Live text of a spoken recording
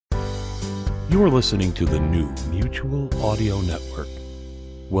You're listening to the new Mutual Audio Network.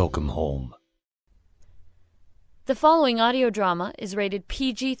 Welcome home. The following audio drama is rated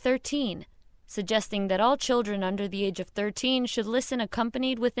PG-13, suggesting that all children under the age of 13 should listen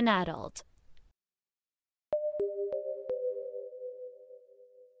accompanied with an adult.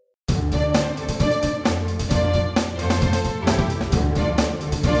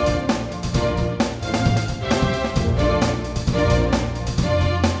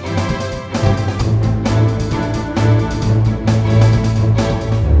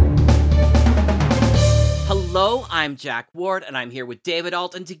 Hello, I'm Jack Ward, and I'm here with David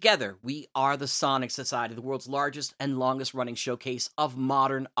Alt, and together we are the Sonic Society, the world's largest and longest-running showcase of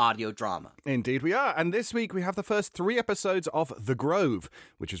modern audio drama. Indeed we are, and this week we have the first 3 episodes of The Grove,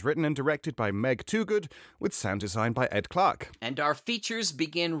 which is written and directed by Meg Toogood, with sound design by Ed Clark. And our features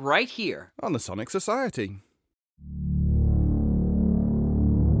begin right here on the Sonic Society.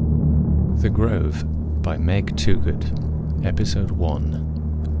 The Grove by Meg Toogood, Episode 1.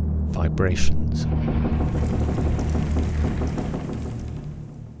 Vibrations.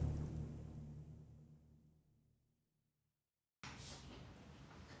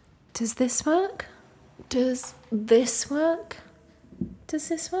 Does this work? Does this work? Does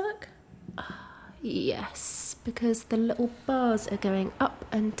this work? Yes, because the little bars are going up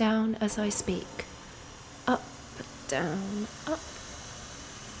and down as I speak. Up, down, up.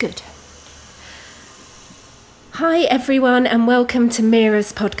 Good. Hi everyone and welcome to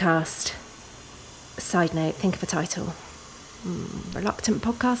Mira's podcast. Side note, think of a title. Reluctant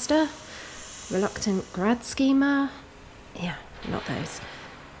podcaster? Reluctant grad schemer? Yeah, not those.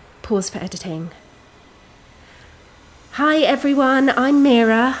 Pause for editing. Hi everyone, I'm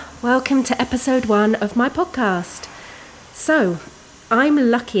Mira. Welcome to episode 1 of my podcast. So, I'm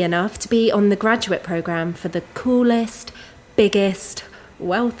lucky enough to be on the graduate programme for the coolest, biggest,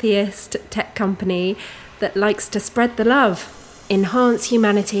 wealthiest tech company that likes to spread the love, enhance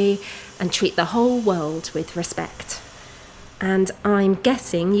humanity, and treat the whole world with respect. And I'm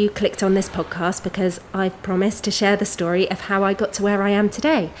guessing you clicked on this podcast because I've promised to share the story of how I got to where I am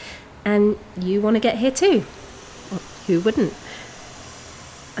today. And you want to get here too. Well, who wouldn't?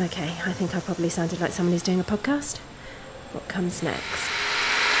 Okay, I think I probably sounded like someone who's doing a podcast. What comes next?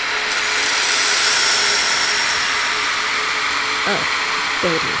 Oh,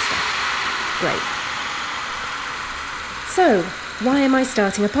 building stuff. Great. So, why am I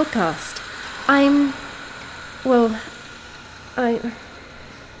starting a podcast? I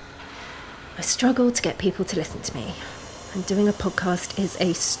struggle to get people to listen to me. And doing a podcast is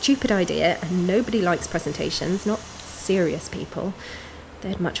a stupid idea and nobody likes presentations, not serious people.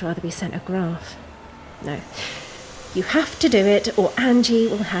 They'd much rather be sent a graph. No. You have to do it or Angie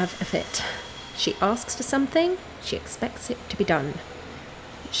will have a fit. She asks for something, she expects it to be done.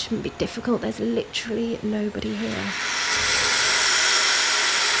 It shouldn't be difficult, there's literally nobody here.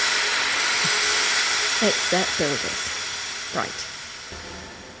 Except builders. Right.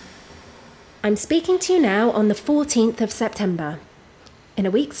 I'm speaking to you now on the 14th of September. In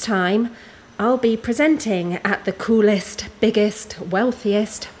a week's time, I'll be presenting at the coolest, biggest,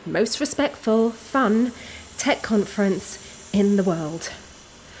 wealthiest, most respectful, fun tech conference in the world.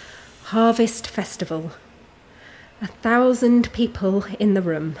 Harvest Festival. 1,000 people in the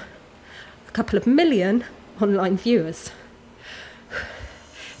room. A couple of million online viewers.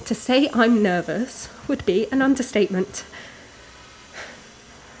 To say I'm nervous would be an understatement.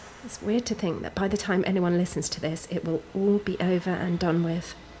 It's weird to think that by the time anyone listens to this, it will all be over and done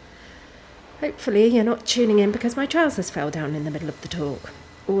with. Hopefully you're not tuning in because my trousers fell down in the middle of the talk,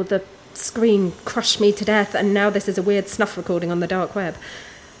 or the screen crushed me to death and now this is a weird snuff recording on the dark web.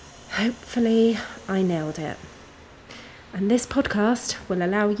 Hopefully I nailed it. And this podcast will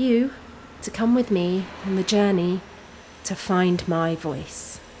allow you to come with me on the journey to find my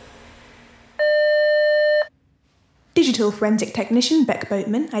voice. Digital forensic technician Beck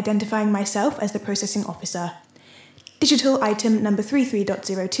Boatman, identifying myself as the processing officer. Digital item number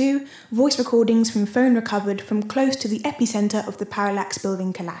 33.02, voice recordings from phone recovered from close to the epicenter of the Parallax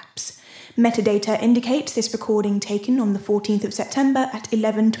building collapse. Metadata indicates this recording taken on the 14th of September at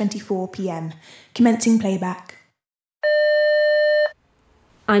 11:24 p.m. Commencing playback.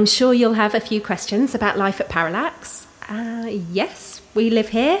 I'm sure you'll have a few questions about life at Parallax. Yes, we live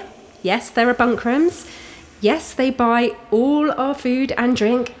here. Yes, there are bunk rooms. Yes, they buy all our food and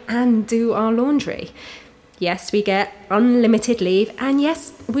drink and do our laundry. Yes, we get unlimited leave. And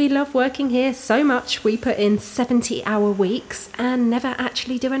yes, we love working here so much we put in 70-hour weeks and never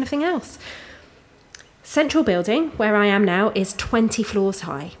actually do anything else. Central building, where I am now, is 20 floors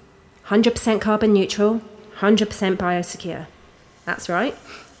high. 100% carbon neutral, 100% biosecure. That's right.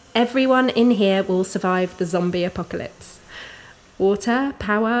 Everyone in here will survive the zombie apocalypse. Water,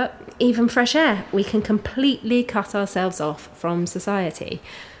 power, even fresh air. We can completely cut ourselves off from society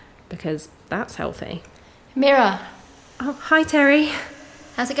because that's healthy. Mira. Oh, hi Terry.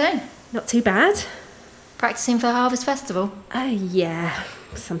 How's it going? Not too bad. Practicing for Harvest Festival? Yeah,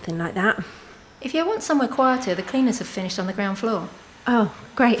 something like that. If you want somewhere quieter, the cleaners have finished on the ground floor. Oh,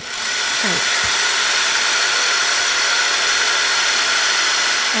 great. Thanks.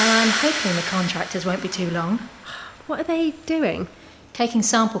 I'm hoping the contractors won't be too long. What are they doing? Taking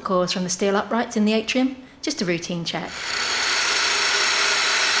sample cores from the steel uprights in the atrium. Just a routine check.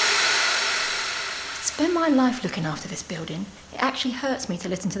 I spend my life looking after this building. It actually hurts me to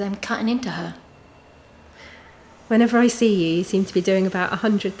listen to them cutting into her. Whenever I see you, you seem to be doing about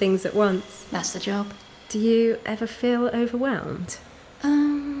 100 things at once. That's the job. Do you ever feel overwhelmed?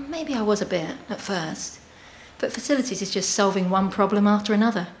 Maybe I was a bit, at first. But facilities is just solving one problem after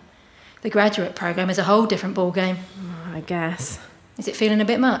another. The graduate programme is a whole different ballgame. I guess. Is it feeling a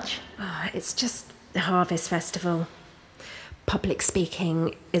bit much? It's just the Harvest Festival. Public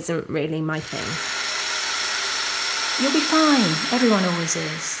speaking isn't really my thing. You'll be fine. Everyone always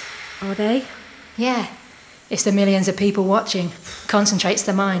is. Are they? Yeah. It's the millions of people watching. Concentrates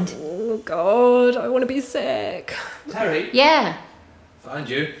the mind. Oh, God, I want to be sick. Terry? Yeah. Found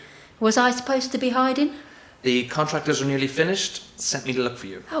you. Was I supposed to be hiding? The contractors are nearly finished. Sent me to look for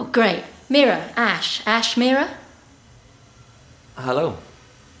you. Oh, great. Mira, Ash. Ash, Mira? Hello.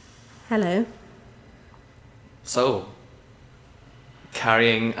 Hello. So,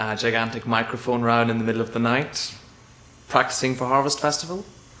 carrying a gigantic microphone round in the middle of the night, practicing for Harvest Festival,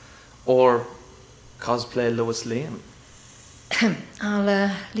 or cosplay Lois Lane?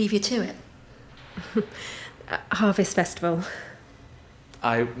 I'll leave you to it. Harvest Festival.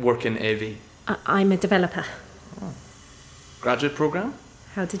 I work in AV. I'm a developer. Oh. Graduate program?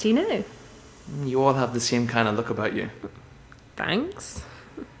 How did you know? You all have the same kind of look about you. Thanks.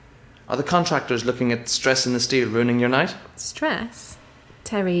 Are the contractors looking at stress in the steel ruining your night? Stress?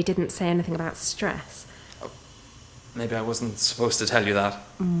 Terry didn't say anything about stress. Oh, maybe I wasn't supposed to tell you that.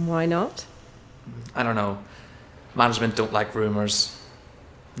 Why not? I don't know. Management don't like rumours.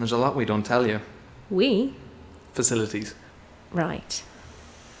 There's a lot we don't tell you. We? Facilities. Right.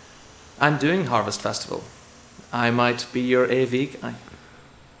 I'm doing Harvest Festival. I might be your AV guy.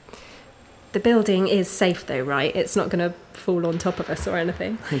 The building is safe though, right? It's not going to fall on top of us or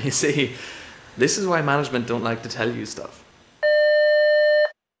anything. You see, this is why management don't like to tell you stuff.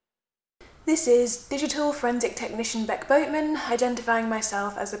 This is digital forensic technician Beck Boatman, identifying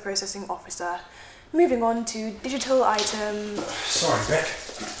myself as the processing officer. Moving on to digital item... Sorry, Beck.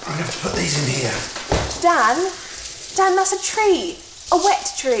 I'm going to put these in here. Dan, that's a tree. A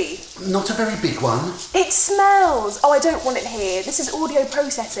wet tree. Not a very big one. It smells. Oh, I don't want it here. This is audio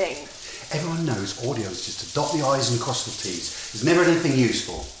processing. Everyone knows audio is just to dot the I's and cross the T's. There's never anything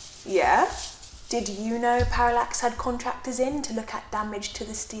useful. Yeah? Did you know Parallax had contractors in to look at damage to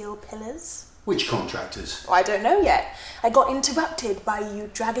the steel pillars? Which contractors? I don't know yet. I got interrupted by you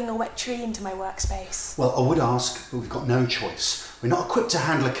dragging a wet tree into my workspace. Well, I would ask, but we've got no choice. We're not equipped to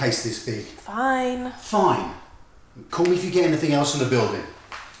handle a case this big. Fine. Fine. Call me if you get anything else on the building.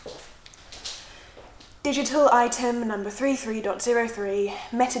 Digital item number 33.03.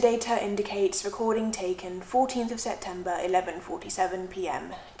 Metadata indicates recording taken 14th of September, 11:47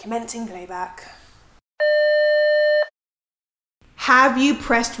 p.m. Commencing playback. Have you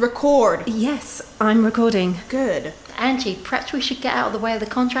pressed record? Yes, I'm recording. Good. Angie, perhaps we should get out of the way of the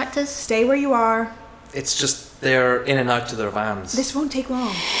contractors? Stay where you are. It's just they're in and out to their vans. This won't take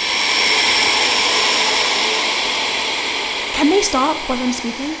long. Can they stop while I'm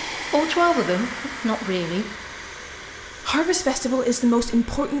speaking? All 12 of them? Not really. Harvest Festival is the most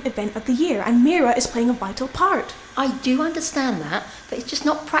important event of the year, and Mira is playing a vital part. I do understand that, but it's just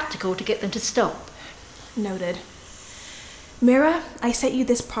not practical to get them to stop. Noted. Mira, I set you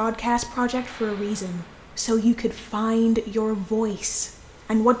this podcast project for a reason, so you could find your voice.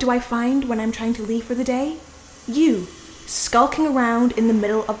 And what do I find when I'm trying to leave for the day? You, skulking around in the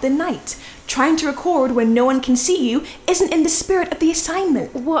middle of the night. Trying to record when no one can see you isn't in the spirit of the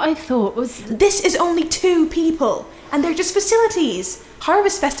assignment. What I thought was... This is only 2 people, and they're just facilities.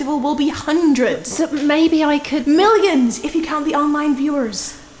 Harvest Festival will be hundreds. So maybe I could... Millions, if you count the online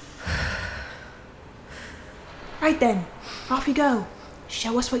viewers. Right then, off you go.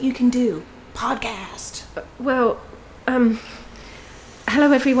 Show us what you can do. Podcast. Well,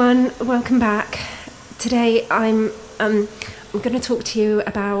 hello everyone, welcome back. Today I'm going to talk to you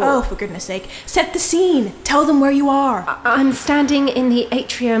about... Oh, for goodness sake. Set the scene. Tell them where you are. I'm standing in the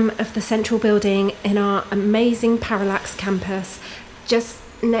atrium of the central building in our amazing Parallax campus, just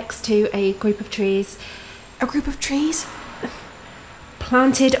next to a group of trees. A group of trees?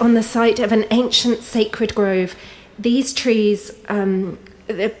 Planted on the site of an ancient sacred grove. These trees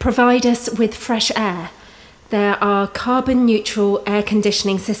provide us with fresh air. They're our carbon-neutral air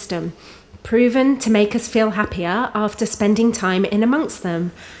conditioning system, proven to make us feel happier after spending time in amongst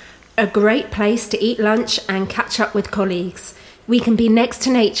them. A great place to eat lunch and catch up with colleagues. We can be next to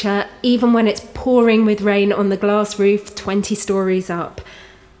nature even when it's pouring with rain on the glass roof 20 stories up.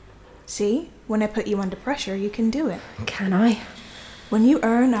 See? When I put you under pressure, you can do it. Can I? When you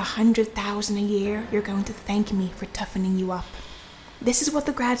earn 100,000 a year, you're going to thank me for toughening you up. This is what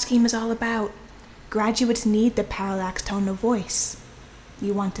the grad scheme is all about. Graduates need the parallax tone of voice.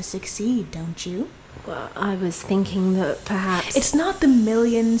 You want to succeed, don't you? Well, I was thinking that perhaps... It's not the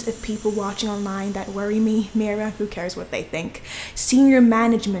millions of people watching online that worry me, Mira. Who cares what they think? Senior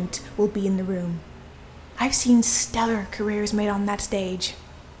management will be in the room. I've seen stellar careers made on that stage.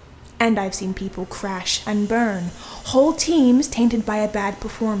 And I've seen people crash and burn. Whole teams tainted by a bad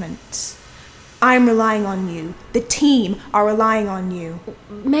performance. I'm relying on you. The team are relying on you.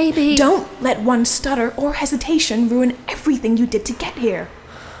 Maybe... Don't let one stutter or hesitation ruin everything you did to get here.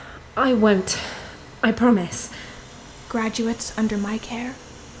 I won't. I promise. Graduates under my care,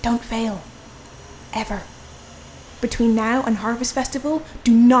 don't fail. Ever. Between now and Harvest Festival,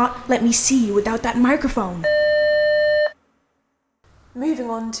 do not let me see you without that microphone.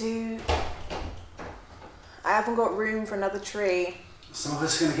 Moving on to... I haven't got room for another tree. Some of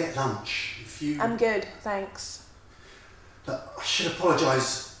us are going to get lunch. I'm good, thanks. But I should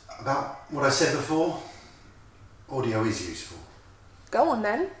apologise about what I said before. Audio is useful. Go on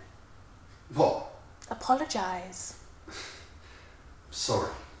then. What? Apologise. Sorry.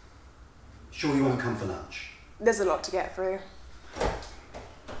 Sure you won't come for lunch? There's a lot to get through.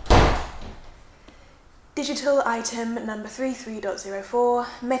 Digital item number 33.04.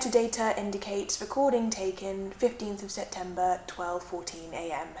 Metadata indicates recording taken 15th of September, 12:14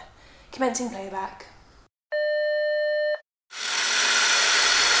 a.m. Commencing playback.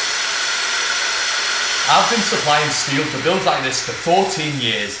 I've been supplying steel to builds like this for 14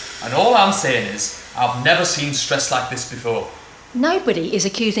 years, and all I'm saying is, I've never seen stress like this before. Nobody is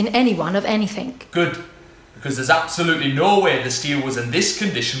accusing anyone of anything. Good, because there's absolutely no way the steel was in this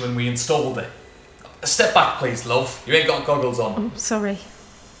condition when we installed it. Step back, please, love. You ain't got goggles on. Oh, sorry.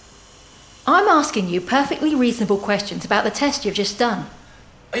 I'm asking you perfectly reasonable questions about the test you've just done.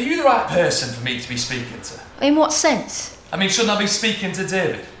 Are you the right person for me to be speaking to? In what sense? I mean, shouldn't I be speaking to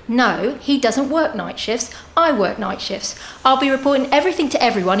David? No, he doesn't work night shifts. I work night shifts. I'll be reporting everything to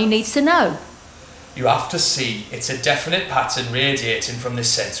everyone he needs to know. You have to see it's a definite pattern radiating from the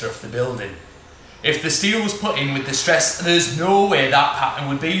centre of the building. If the steel was put in with the stress, there's no way that pattern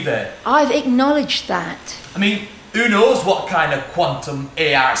would be there. I've acknowledged that. I mean, who knows what kind of quantum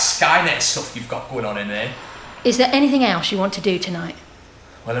AI Skynet stuff you've got going on in there? Is there anything else you want to do tonight?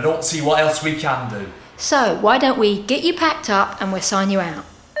 Well, I don't see what else we can do. So, why don't we get you packed up and we'll sign you out?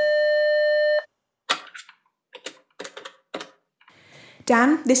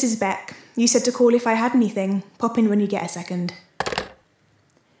 Dan, this is Beck. You said to call if I had anything. Pop in when you get a second.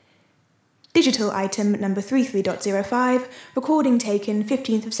 Digital item number 33.05. Recording taken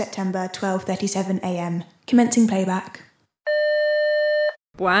 15th of September, 12:37 a.m. Commencing playback.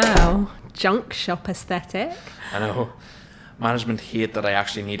 Wow, junk shop aesthetic. I know. Management hate that I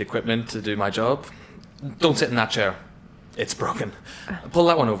actually need equipment to do my job. Don't sit in that chair. It's broken. Pull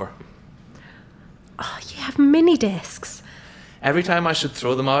that one over. Oh, you have mini discs. Every time I should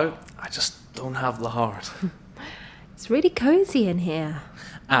throw them out, I just don't have the heart. It's really cosy in here.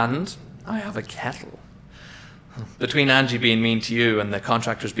 And I have a kettle. Between Angie being mean to you and the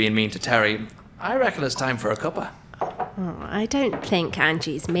contractors being mean to Terry, I reckon it's time for a cuppa. Oh, I don't think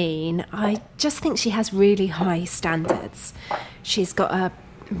Angie's mean. I just think she has really high standards. She's got a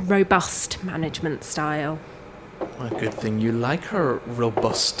robust management style. A good thing you like her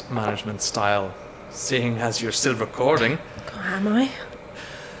robust management style, seeing as you're still recording. Am I?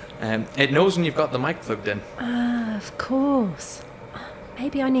 It knows when you've got the mic plugged in. Of course.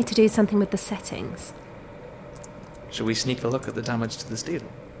 Maybe I need to do something with the settings. Shall we sneak a look at the damage to the steel?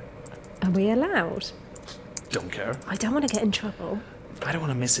 Are we allowed? Don't care. I don't want to get in trouble. I don't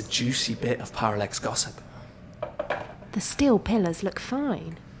want to miss a juicy bit of Parallax gossip. The steel pillars look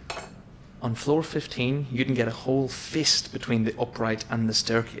fine. On floor 15, you can get a whole fist between the upright and the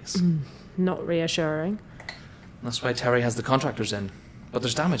staircase. Not reassuring. That's why Terry has the contractors in. But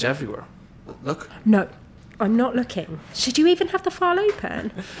there's damage everywhere. Look. No, I'm not looking. Should you even have the file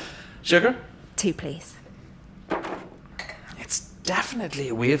open? Sugar? 2, please. It's definitely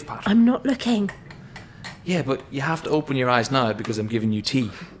a wave pattern. I'm not looking. Yeah, but you have to open your eyes now because I'm giving you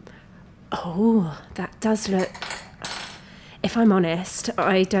tea. Oh, that does look... If I'm honest,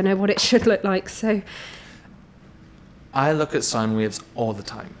 I don't know what it should look like, so... I look at sound waves all the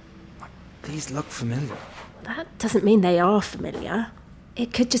time. These look familiar. That doesn't mean they are familiar.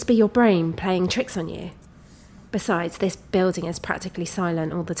 It could just be your brain playing tricks on you. Besides, this building is practically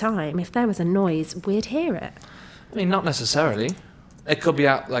silent all the time. If there was a noise, we'd hear it. I mean, not necessarily. It could be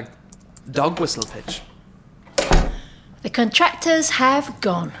at, like, dog whistle pitch. The contractors have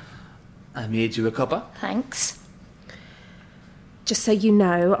gone. I made you a cuppa. Thanks. Just so you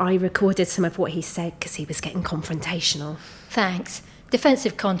know, I recorded some of what he said because he was getting confrontational. Thanks.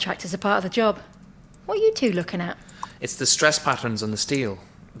 Defensive contractors are part of the job. What are you two looking at? It's the stress patterns on the steel.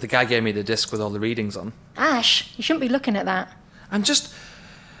 The guy gave me the disc with all the readings on. Ash, you shouldn't be looking at that. I'm just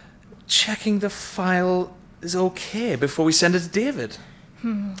checking the file is okay before we send it to David.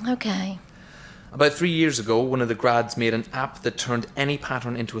 Okay. About 3 years ago, one of the grads made an app that turned any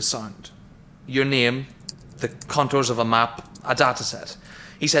pattern into a sound. Your name, the contours of a map, a dataset.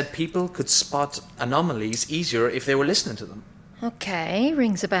 He said people could spot anomalies easier if they were listening to them. Okay,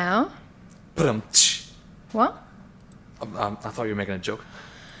 rings a bell. What? What? I thought you were making a joke.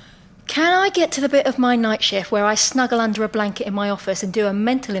 Can I get to the bit of my night shift where I snuggle under a blanket in my office and do a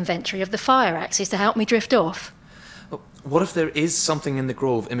mental inventory of the fire axis to help me drift off? What if there is something in the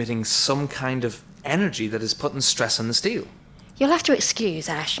grove emitting some kind of energy that is putting stress on the steel? You'll have to excuse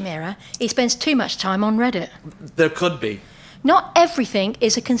Ash, Mira. He spends too much time on Reddit. There could be. Not everything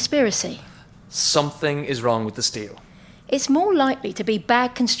is a conspiracy. Something is wrong with the steel. It's more likely to be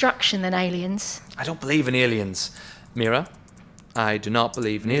bad construction than aliens. I don't believe in aliens. Mira, I do not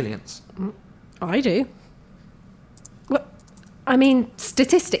believe in aliens. I do. Well, I mean,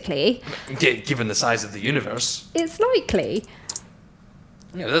 statistically... Given the size of the universe. It's likely.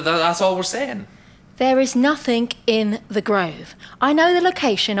 Yeah, that's all we're saying. There is nothing in the grove. I know the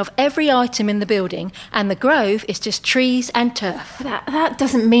location of every item in the building, and the grove is just trees and turf. That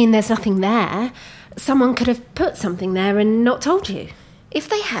doesn't mean there's nothing there. Someone could have put something there and not told you. If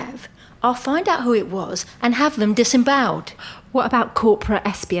they have, I'll find out who it was and have them disemboweled. What about corporate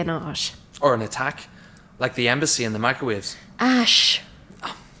espionage? Or an attack, like the embassy and the microwaves. Ash.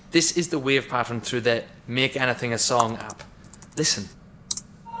 This is the wave pattern through the Make Anything a Song app. Listen.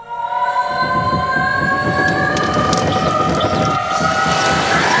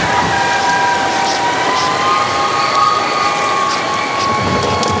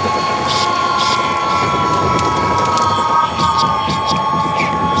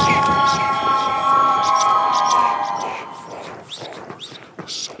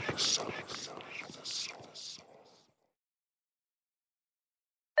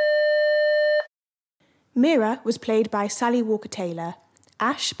 Mira was played by Sally Walker-Taylor,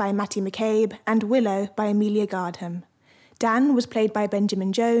 Ash by Matty McCabe, and Willow by Amelia Gardham. Dan was played by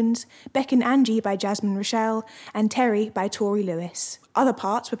Benjamin Jones, Beck and Angie by Jasmine Rochelle, and Terry by Tori Lewis. Other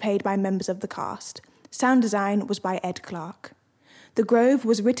parts were played by members of the cast. Sound design was by Ed Clark. The Grove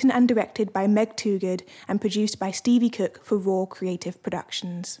was written and directed by Meg Toogood and produced by Stevie Cook for Raw Creative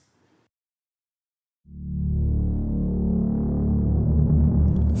Productions.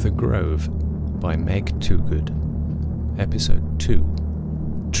 The Grove by Meg Toogood. Episode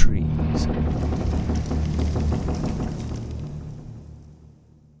 2. Trees.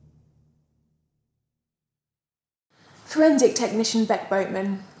 Forensic Technician Beck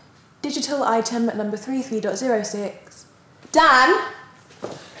Boatman. Digital item number 33.06. Dan?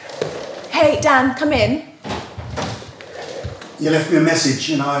 Hey, Dan, come in. You left me a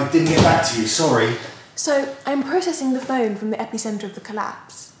message and I didn't get back to you, sorry. So, I'm processing the phone from the epicentre of the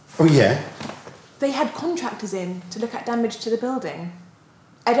collapse. Oh, yeah? They had contractors in to look at damage to the building.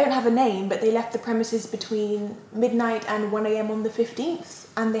 I don't have a name, but they left the premises between midnight and 1 a.m. on the 15th,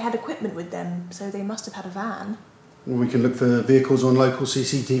 and they had equipment with them, so they must have had a van. Well, we can look for vehicles on local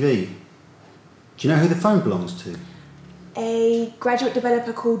CCTV. Do you know who the phone belongs to? A graduate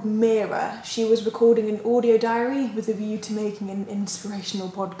developer called Mira. She was recording an audio diary with a view to making an inspirational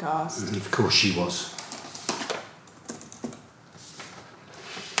podcast. Of course she was.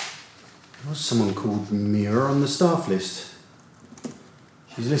 There was someone called Mira on the staff list.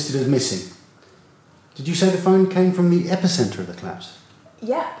 She's listed as missing. Did you say the phone came from the epicentre of the collapse?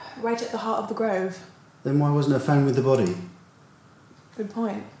 Yep, right at the heart of the Grove. Then why wasn't her phone with the body? Good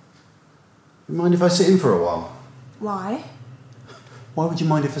point. You mind if I sit in for a while? Why? Why would you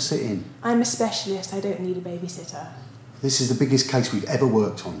mind if I sit in? I'm a specialist, I don't need a babysitter. This is the biggest case we've ever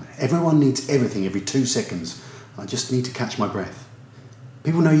worked on. Everyone needs everything every 2 seconds. I just need to catch my breath.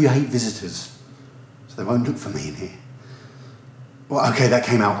 People know you hate visitors, so they won't look for me in here. Well, okay, that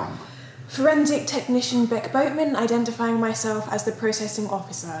came out wrong. Forensic technician Beck Boatman, identifying myself as the processing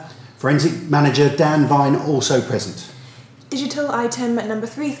officer. Forensic manager Dan Vine, also present. Digital item number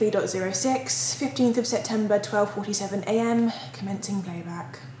 33.06, 15th of September, 12:47 a.m, commencing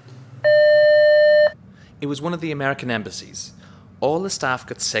playback. It was one of the American embassies. All the staff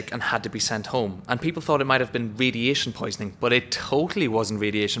got sick and had to be sent home, and people thought it might have been radiation poisoning, but it totally wasn't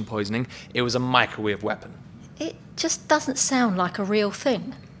radiation poisoning. It was a microwave weapon. It just doesn't sound like a real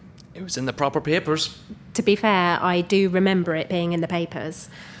thing. It was in the proper papers. To be fair, I do remember it being in the papers.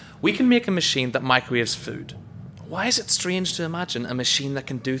 We can make a machine that microwaves food. Why is it strange to imagine a machine that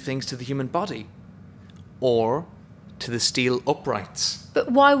can do things to the human body? Or to the steel uprights?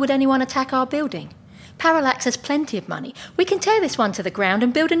 But why would anyone attack our building? Parallax has plenty of money. We can tear this one to the ground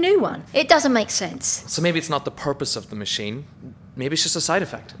and build a new one. It doesn't make sense. So maybe it's not the purpose of the machine. Maybe it's just a side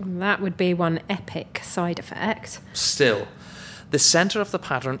effect. That would be one epic side effect. Still, the centre of the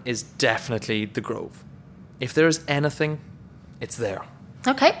pattern is definitely the Grove. If there is anything, it's there.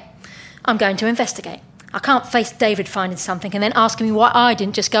 Okay, I'm going to investigate. I can't face David finding something and then asking me why I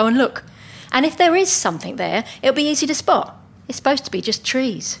didn't just go and look. And if there is something there, it'll be easy to spot. It's supposed to be just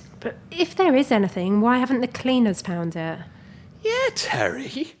trees. But if there is anything, why haven't the cleaners found it? Yeah,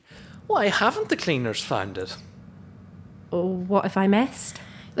 Terry. Why haven't the cleaners found it? Or what have I missed?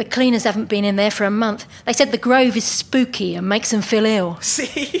 The cleaners haven't been in there for a month. They said the Grove is spooky and makes them feel ill.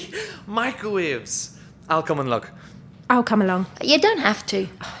 See? Microwaves. I'll come and look. I'll come along. You don't have to.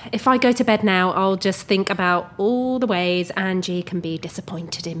 If I go to bed now, I'll just think about all the ways Angie can be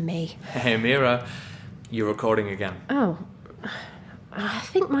disappointed in me. Hey, Mira. You're recording again. Oh. I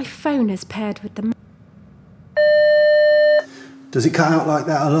think my phone is paired with the... Does it cut out like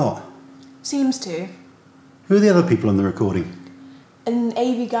that a lot? Seems to. Who are the other people on the recording? An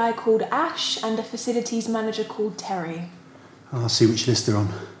AV guy called Ash and a facilities manager called Terry. I'll see which list they're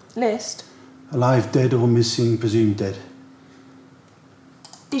on. List? Alive, dead, or missing, presumed dead.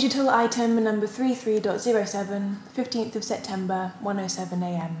 Digital item number 33.07, 15th of September, 1:07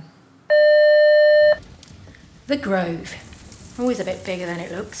 a.m. The Grove. Always a bit bigger than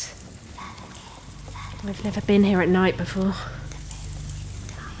it looks. I've never been here at night before.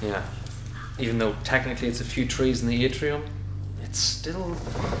 Yeah. Even though technically it's a few trees in the atrium, it's still...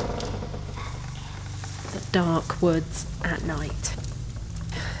 The dark woods at night.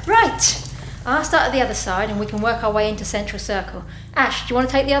 Right. I'll start at the other side and we can work our way into Central Circle. Ash, do you want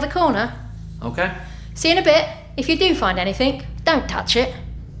to take the other corner? Okay. See you in a bit. If you do find anything, don't touch it.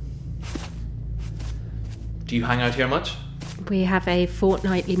 Do you hang out here much? We have a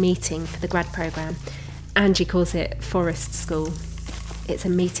fortnightly meeting for the grad programme. Angie calls it Forest School. It's a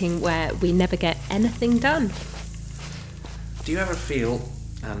meeting where we never get anything done. Do you ever feel,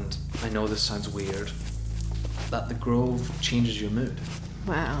 and I know this sounds weird, that the Grove changes your mood?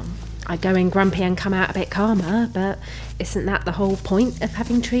 Well, I go in grumpy and come out a bit calmer, but isn't that the whole point of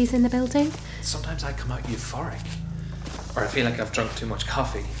having trees in the building? Sometimes I come out euphoric. Or I feel like I've drunk too much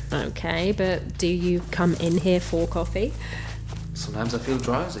coffee. Okay, but do you come in here for coffee? Sometimes I feel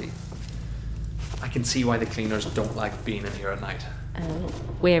drowsy. I can see why the cleaners don't like being in here at night. Oh,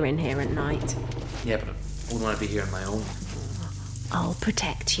 we're in here at night. Yeah, but I wouldn't want to be here on my own. I'll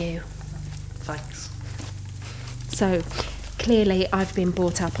protect you. Thanks. So, clearly I've been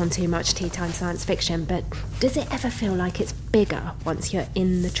brought up on too much tea time science fiction, but does it ever feel like it's bigger once you're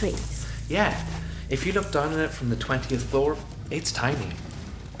in the trees? Yeah. If you look down on it from the 20th floor, it's tiny.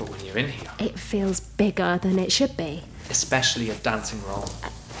 But when you're in here... It feels bigger than it should be. Especially at Dancing Wrong.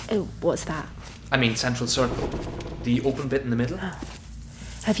 Oh, what's that? I mean Central Circle. The open bit in the middle. Oh.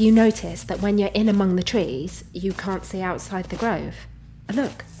 Have you noticed that when you're in among the trees, you can't see outside the grove?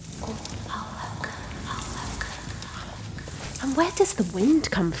 Look. Oh, look. And where does the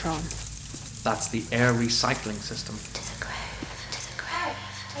wind come from? That's the air recycling system. To the grove.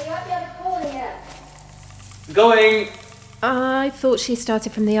 Are you up the other corner yet? Going! I thought she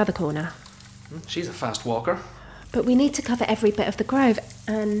started from the other corner. She's a fast walker. But we need to cover every bit of the grove,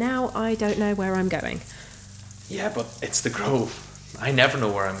 and now I don't know where I'm going. Yeah, but it's the Grove. I never know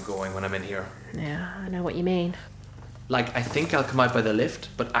where I'm going when I'm in here. Yeah, I know what you mean. Like, I think I'll come out by the lift,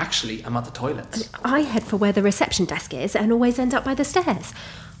 but actually I'm at the toilets. I head for where the reception desk is and always end up by the stairs.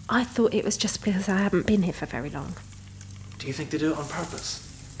 I thought it was just because I haven't been here for very long. Do you think they do it on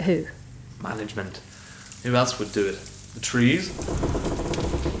purpose? Who? Management. Who else would do it? The trees?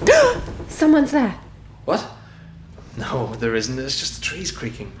 Someone's there. What? No, there isn't. It's just the trees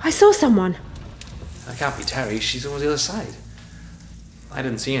creaking. I saw someone. That can't be Terry. She's on the other side. I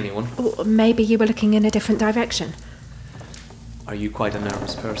didn't see anyone. Or maybe you were looking in a different direction. Are you quite a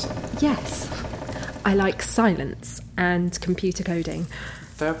nervous person? Yes. I like silence and computer coding.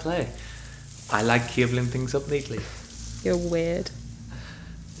 Fair play. I like cabling things up neatly. You're weird.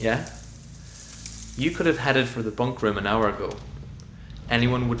 Yeah? You could have headed for the bunk room an hour ago.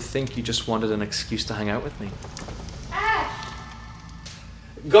 Anyone would think you just wanted an excuse to hang out with me.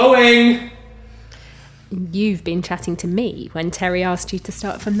 Going! You've been chatting to me when Terry asked you to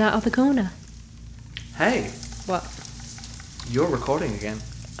start from that other corner. Hey, What? you're recording again.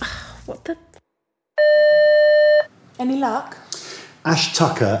 What the... Any luck? Ash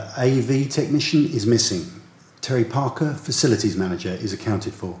Tucker, AV technician, is missing. Terry Parker, facilities manager, is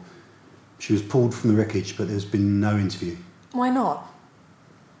accounted for. She was pulled from the wreckage, but there's been no interview. Why not?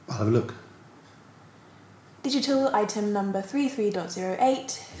 I'll have a look. Digital item number 33.08,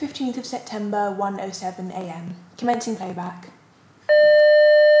 15th of September, 1:07 a.m. Commencing playback.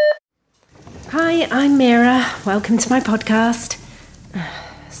 Hi, I'm Mira. Welcome to my podcast.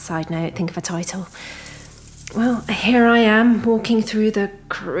 Side note, think of a title. Well, here I am, walking through the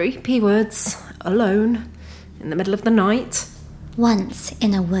creepy woods, alone, in the middle of the night. Once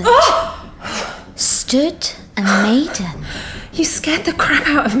in a wood stood a maiden, You scared the crap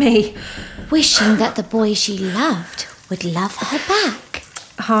out of me. wishing that the boy she loved would love her back.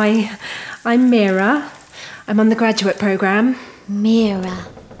 Hi, I'm Mira. I'm on the graduate programme. Mira,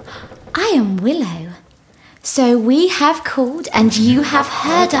 I am Willow. So we have called and you have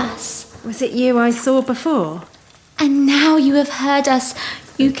heard us. Was it you I saw before? And now you have heard us,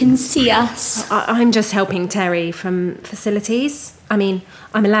 you can see us. I'm just helping Terry from facilities. I mean,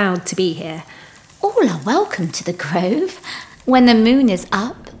 I'm allowed to be here. All are welcome to the Grove when the moon is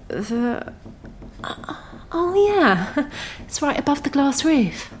up. Oh yeah, it's right above the glass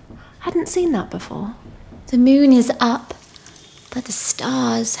roof. Hadn't seen that before. The moon is up, but the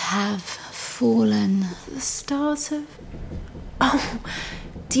stars have fallen. The stars have... Oh,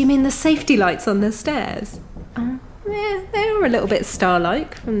 do you mean the safety lights on the stairs? Yeah, they are a little bit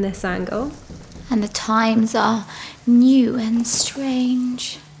star-like from this angle. And the times are new and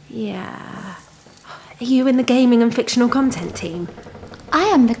strange. Yeah. Are you in the gaming and fictional content team? I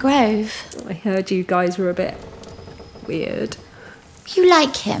am the Grove. I heard you guys were a bit weird. You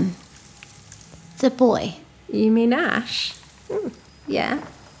like him? The boy? You mean Ash? Yeah,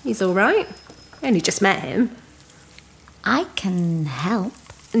 he's all right. I only just met him. I can help.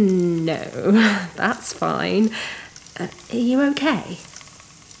 No, that's fine. Are you okay?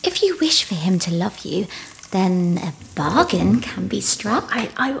 If you wish for him to love you, then a bargain can be struck.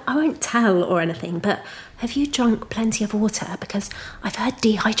 I won't tell or anything, but have you drunk plenty of water? Because I've heard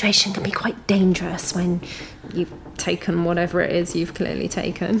dehydration can be quite dangerous when you've taken whatever it is you've clearly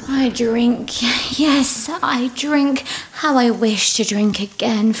taken. I drink. Yes, I drink. How I wish to drink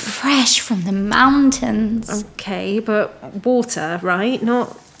again, fresh from the mountains. Okay, but water, right?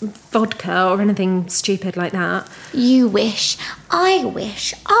 Not vodka or anything stupid like that. You wish, I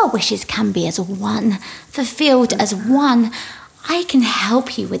wish, our wishes can be as one, fulfilled as one. I can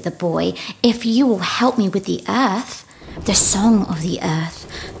help you with the boy if you will help me with the earth, the song of the earth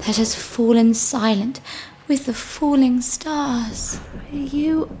that has fallen silent with the falling stars. Are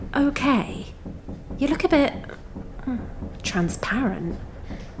you okay? You look a bit transparent.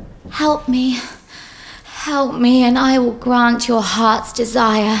 Help me, and I will grant your heart's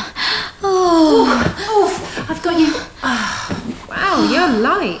desire. Oh, I've got you. Oh, wow, you're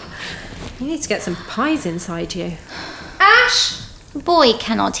light. You need to get some pies inside you. Ash! Boy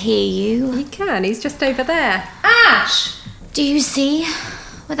cannot hear you. He can, he's just over there. Ash! Do you see?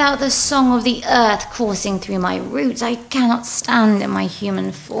 Without the song of the earth coursing through my roots, I cannot stand in my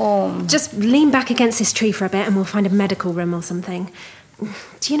human form. Just lean back against this tree for a bit and we'll find a medical room or something.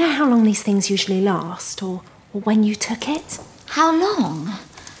 Do you know how long these things usually last, or when you took it? How long?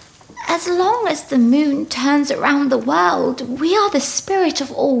 As long as the moon turns around the world, we are the spirit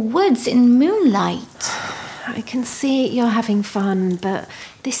of all woods in moonlight. I can see you're having fun, but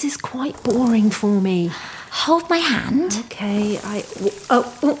this is quite boring for me. Hold my hand. Okay,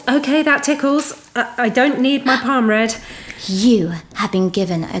 okay, that tickles. I don't need my palm read. You have been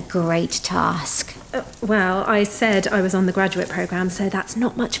given a great task. Well, I said I was on the graduate programme, so that's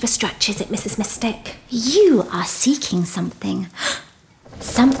not much of a stretch, is it, Mrs. Mystic? You are seeking something.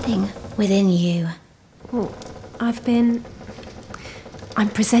 Something within you. Well, I'm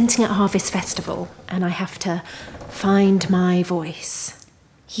presenting at Harvest Festival, and I have to find my voice.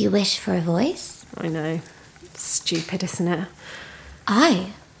 You wish for a voice? I know. Stupid, isn't it?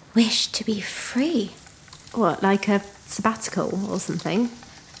 I wish to be free. What, like a sabbatical or something?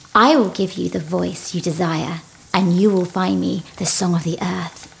 I will give you the voice you desire, and you will find me the song of the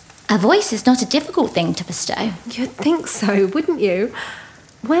earth. A voice is not a difficult thing to bestow. You'd think so, wouldn't you?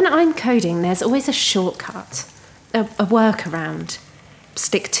 When I'm coding, there's always a shortcut, a workaround.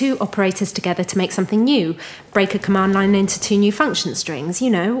 stick 2 operators together to make something new, break a command line into 2 new function strings, you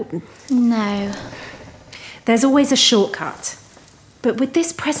know. No. There's always a shortcut. But with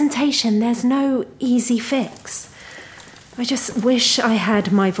this presentation, there's no easy fix. I just wish I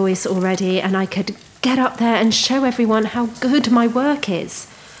had my voice already and I could get up there and show everyone how good my work is.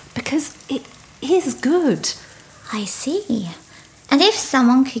 Because it is good. I see. And if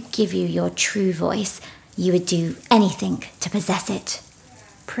someone could give you your true voice, you would do anything to possess it.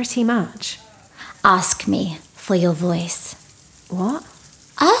 Pretty much. Ask me for your voice. What?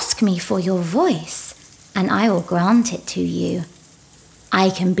 Ask me for your voice, and I will grant it to you. I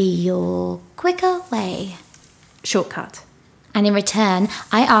can be your quicker way. Shortcut. And in return,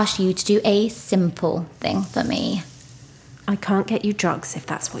 I ask you to do a simple thing for me. I can't get you drugs if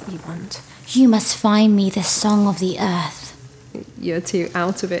that's what you want. You must find me the song of the earth. You're too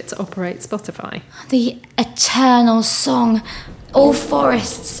out of it to operate Spotify. The eternal song. All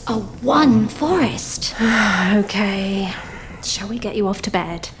forests are one forest. Okay. Shall we get you off to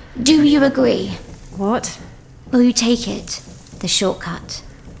bed? Do you agree? What? Will you take it? The shortcut.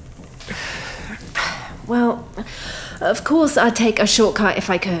 Well, of course I'd take a shortcut if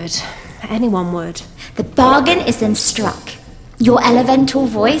I could. Anyone would. The bargain is then struck. Your elemental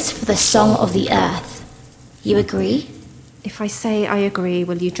voice for the song of the earth. You agree? If I say I agree,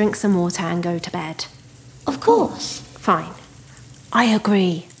 will you drink some water and go to bed? Of course. Fine. I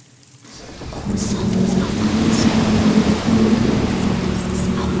agree.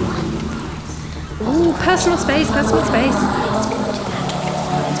 Ooh, personal space, personal space.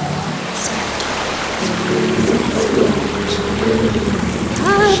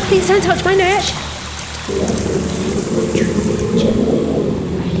 Please don't touch my neck.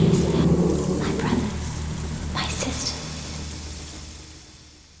 My brother, my sister.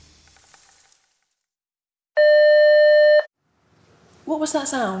 What was that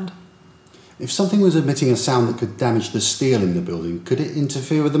sound? If something was emitting a sound that could damage the steel in the building, could it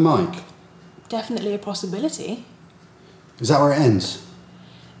interfere with the mic? Definitely a possibility. Is that where it ends?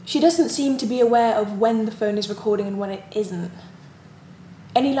 She doesn't seem to be aware of when the phone is recording and when it isn't.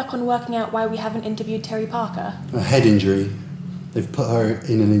 Any luck on working out why we haven't interviewed Terry Parker? A head injury. They've put her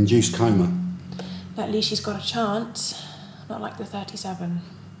in an induced coma. At least she's got a chance. Not like the 37.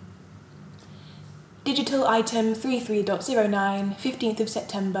 Digital item 33.09, 15th of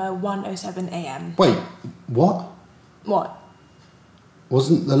September, 1:07 a.m. Wait, what? What?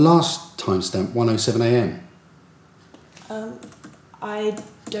 Wasn't the last timestamp 1:07 a.m? I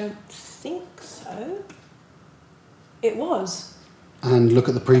don't think so. It was. And look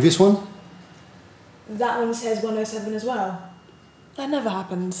at the previous one. That one says 1:07 as well. That never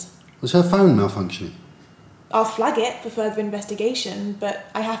happens. Was her phone malfunctioning? I'll flag it for further investigation, but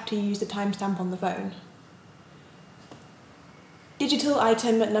I have to use the timestamp on the phone. Digital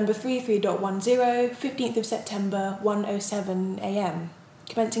item number 33.10, 15th of September, 1:07 a.m.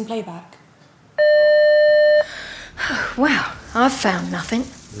 Commencing playback. Wow, I've found nothing.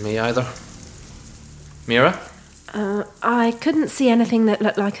 Me either. Mira? I couldn't see anything that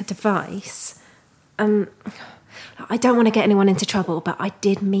looked like a device. I don't want to get anyone into trouble, but I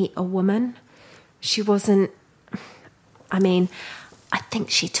did meet a woman. She wasn't... I think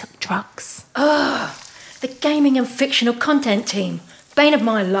she took drugs. The gaming and fictional content team. Bane of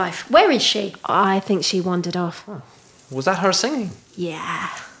my life. Where is she? I think she wandered off. Oh. Was that her singing? Yeah.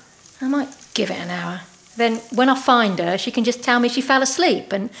 I might give it an hour. Then when I find her, she can just tell me she fell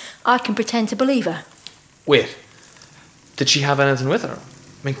asleep and I can pretend to believe her. Wait. Did she have anything with her?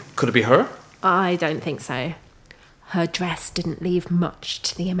 Could it be her? I don't think so. Her dress didn't leave much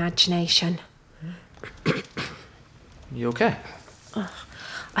to the imagination. You okay?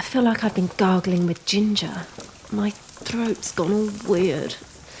 I feel like I've been gargling with ginger. My throat's gone all weird.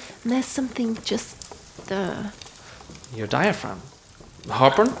 And there's something just there. Your diaphragm?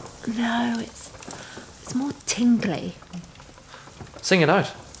 Heartburn? No, it's more tingly. Sing it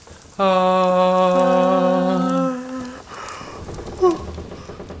out.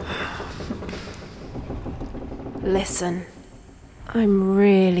 Listen, I'm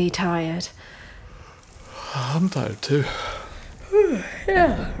really tired. I'm tired too.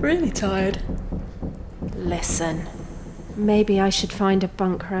 Yeah, really tired. Listen, maybe I should find a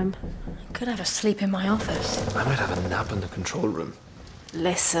bunk room. Could have a sleep in my office. I might have a nap in the control room.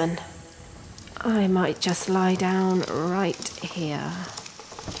 Listen, I might just lie down right here.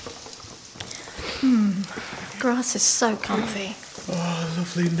 Grass is so comfy. Oh,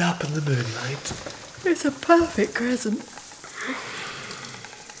 lovely nap in the moonlight. It's a perfect crescent.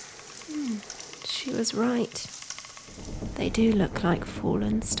 She was right. They do look like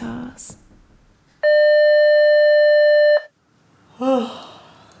fallen stars. Oh.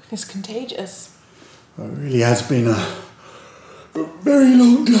 It's contagious. It really has been a very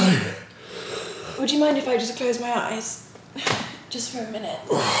long day. Would you mind if I just close my eyes? Just for a minute.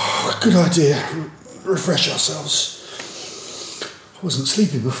 Oh, good idea. Refresh ourselves. I wasn't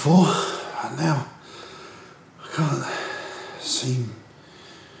sleepy before, and now I can't seem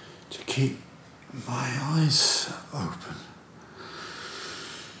to keep my eyes open.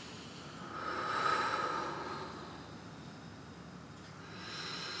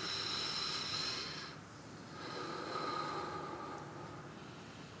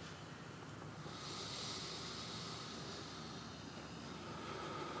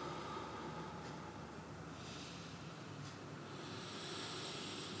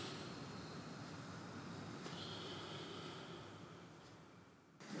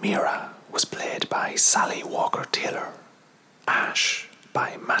 Mira was played by Sally Walker-Taylor, Ash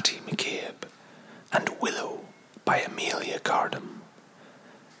by Matty McCabe, and Willow by Amelia Cardam.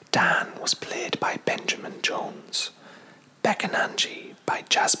 Dan was played by Benjamin Jones, Beckenangie by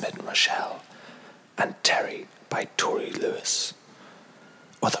Jasmine Rochelle, and Terry by Tori Lewis.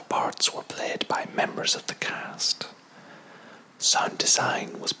 Other parts were played by members of the cast. Sound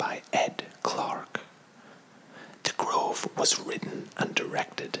design was by Ed Clark. The Grove was written and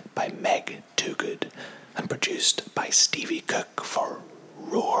directed by Meg Toogood and produced by Stevie Cook for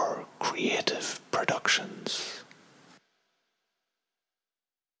Roar Creative Productions.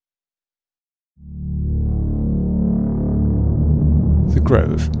 The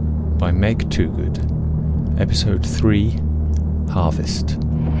Grove by Meg Toogood. Episode 3, Harvest.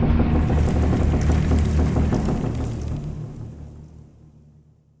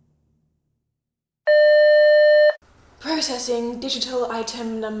 Processing digital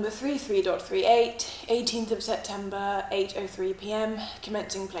item number 33.38, 18th of September, 8:03 p.m,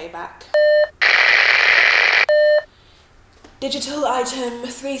 commencing playback. Digital item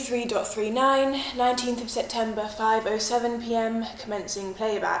 33.39, 19th of September, 5:07 p.m, commencing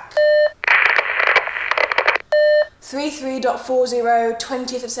playback. 33.40,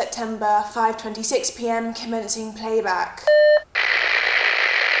 20th of September, 5:26 p.m, commencing playback.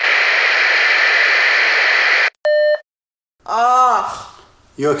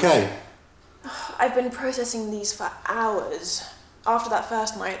 You okay? I've been processing these for hours. After that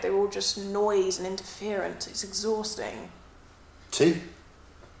first night, they were all just noise and interference. It's exhausting. Tea?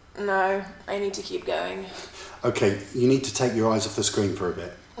 No, I need to keep going. Okay, you need to take your eyes off the screen for a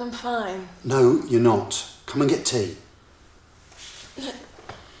bit. I'm fine. No, you're not. Come and get tea.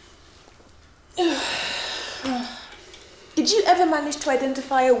 Did you ever manage to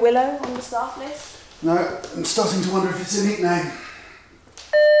identify a Willow on the staff list? No, I'm starting to wonder if it's a nickname.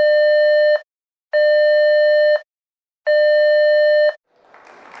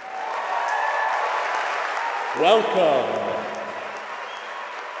 Welcome.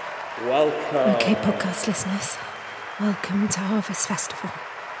 Okay, podcast listeners, welcome to Harvest Festival.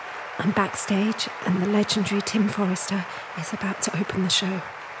 I'm backstage and the legendary Tim Forrester is about to open the show.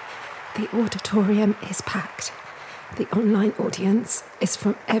 The auditorium is packed. The online audience is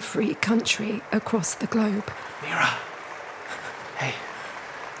from every country across the globe. Mira! Hey,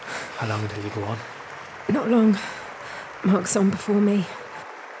 how long until you go on? Not long. Mark's on before me.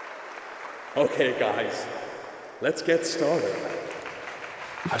 Okay, guys, let's get started.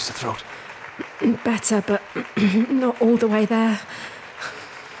 How's the throat? Better, but not all the way there.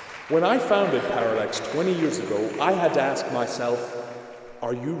 When I founded Parallax 20 years ago, I had to ask myself,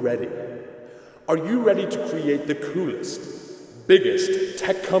 are you ready? Are you ready to create the coolest, biggest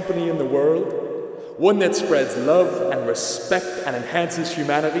tech company in the world? One that spreads love and respect and enhances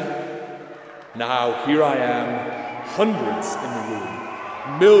humanity? Now, here I am, hundreds in the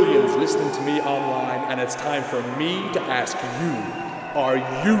room, millions listening to me online, and it's time for me to ask you, are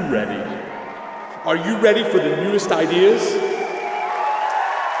you ready? Are you ready for the newest ideas?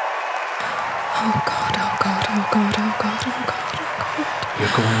 Oh God, oh God, oh God, oh God, oh God, oh God.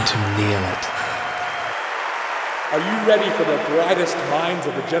 You're going to nail it. Are you ready for the brightest minds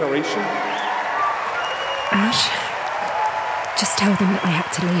of the generation? Ash, just tell them that I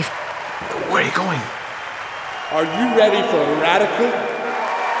had to leave. Where are you going? Are you ready for radical?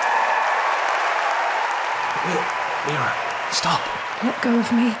 Wait, Mira, stop. Let go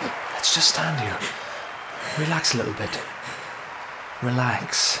of me. Let's just stand here. Relax a little bit.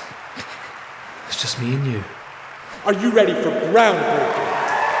 Relax. It's just me and you. Are you ready for groundbreaking?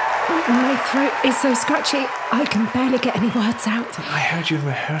 My throat is so scratchy, I can barely get any words out. I heard you in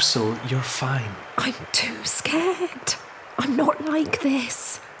rehearsal. You're fine. I'm too scared. I'm not like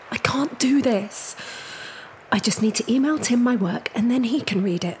this. I can't do this. I just need to email Tim my work and then he can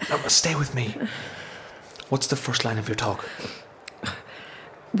read it. No, stay with me. What's the first line of your talk?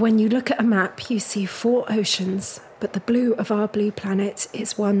 When you look at a map, you see 4 oceans, but the blue of our blue planet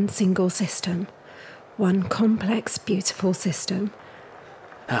is one single system. One complex, beautiful system.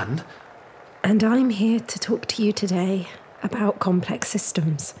 And? And I'm here to talk to you today about complex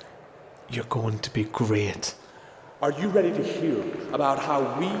systems. You're going to be great. Are you ready to hear about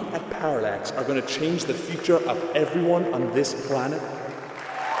how we at Parallax are going to change the future of everyone on this planet?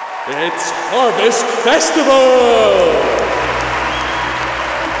 It's Harvest Festival!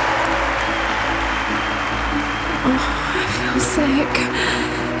 I feel sick.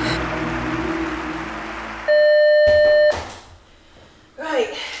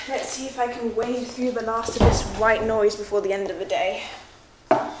 Right, let's see if I can wade through the last of this white noise before the end of the day.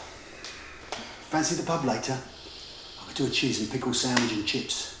 Fancy the pub later? I could do a cheese and pickle sandwich and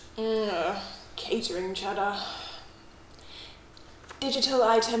chips. Catering cheddar. Digital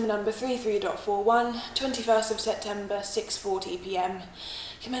item number 33.41, 21st of September, 6:40 p.m.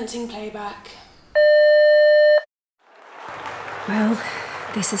 Commencing playback. Well,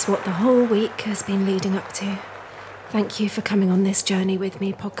 this is what the whole week has been leading up to. Thank you for coming on this journey with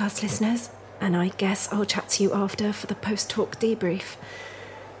me, podcast listeners. And I guess I'll chat to you after for the post-talk debrief.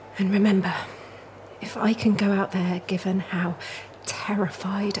 And remember, if I can go out there, given how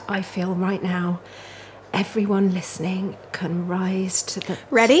terrified I feel right now, everyone listening can rise to the...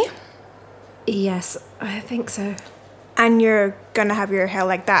 Ready? Yes, I think so. And you're gonna have your hair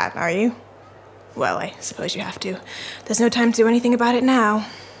like that, are you? Well, I suppose you have to. There's no time to do anything about it now.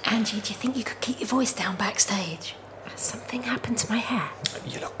 Angie, do you think you could keep your voice down backstage? Has something happened to my hair?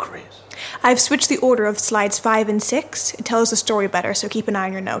 You look great. I've switched the order of slides 5 and 6. It tells the story better, so keep an eye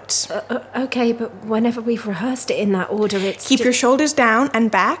on your notes. Okay, but whenever we've rehearsed it in that order, it's... Keep your shoulders down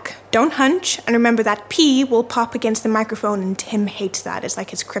and back. Don't hunch. And remember that P will pop against the microphone, and Tim hates that. It's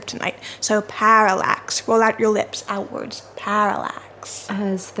like his kryptonite. So parallax. Roll out your lips outwards. Parallax.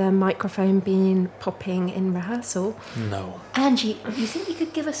 Has the microphone been popping in rehearsal? No. Angie, you think you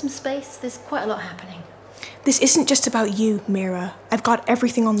could give us some space? There's quite a lot happening. This isn't just about you, Mira. I've got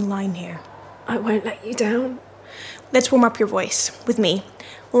everything on the line here. I won't let you down. Let's warm up your voice with me.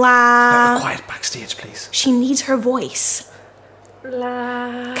 La. Quiet backstage, please. She needs her voice.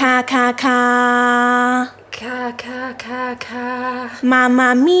 La. Ka ka ka. Ka ka ka ka.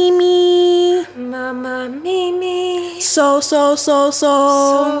 Mama Mimi. Mama Mimi. So so so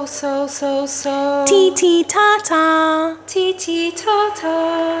so. So so so so. Ti ti ta ta. Ti ti ta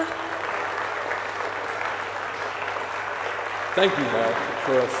ta. Thank you, Mark,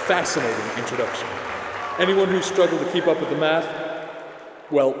 for a fascinating introduction. Anyone who struggled to keep up with the math,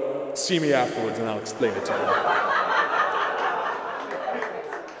 well, see me afterwards and I'll explain it to you.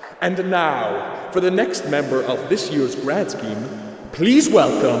 And now, for the next member of this year's grad scheme, please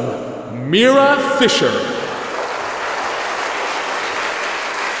welcome Mira Fisher.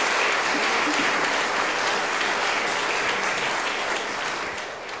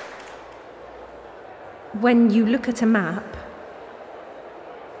 When you look at a map,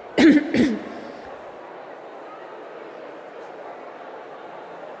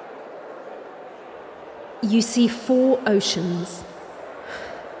 you see 4 oceans.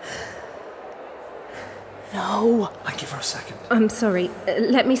 No. I'll give her a second. I'm sorry.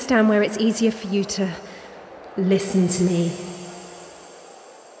 Let me stand where it's easier for you to listen to me.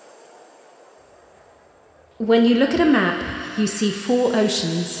 When you look at a map, you see 4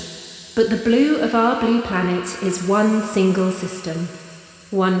 oceans, but the blue of our blue planet is one single system.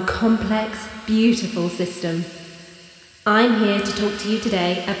 One complex, beautiful system. I'm here to talk to you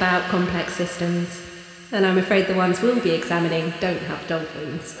today about complex systems. And I'm afraid the ones we'll be examining don't have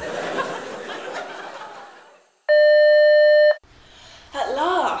dolphins. At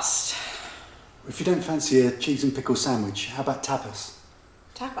last. If you don't fancy a cheese and pickle sandwich, how about tapas?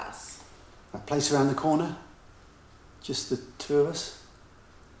 Tapas. That place around the corner? Just the 2 of us?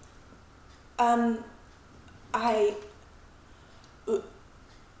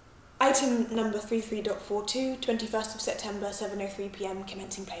 Item number 33.42, 21st of September, 7:03 p.m.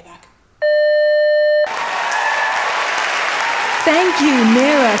 Commencing playback. Thank you,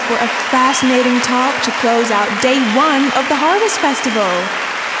 Mira, for a fascinating talk to close out day 1 of the Harvest Festival.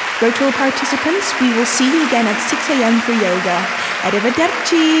 Virtual participants, we will see you again at 6 a.m. for yoga.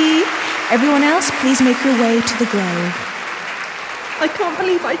 Arrivederci. Everyone else, please make your way to the Grove. I can't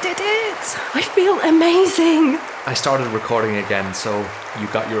believe I did it. I feel amazing. I started recording again, so you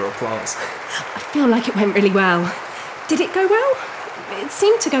got your applause. I feel like it went really well. Did it go well? It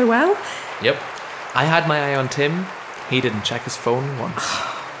seemed to go well. Yep. I had my eye on Tim. He didn't check his phone once.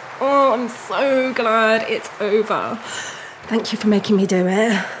 Oh, I'm so glad it's over. Thank you for making me do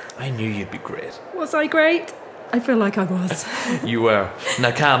it. I knew you'd be great. Was I great? I feel like I was. You were.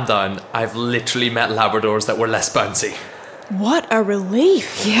 Now calm down. I've literally met Labradors that were less bouncy. What a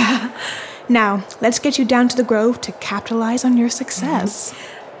relief. Yeah. Now, let's get you down to the Grove to capitalise on your success.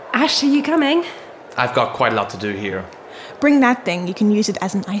 Ash, are you coming? I've got quite a lot to do here. Bring that thing. You can use it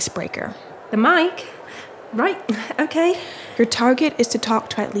as an icebreaker. The mic? Right, okay. Your target is to talk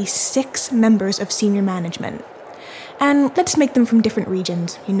to at least 6 members of senior management. And let's make them from different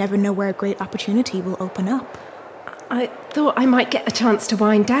regions. You never know where a great opportunity will open up. I thought I might get a chance to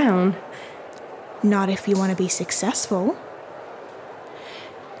wind down. Not if you want to be successful.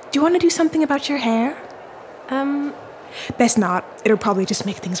 Do you want to do something about your hair? Best not. It'll probably just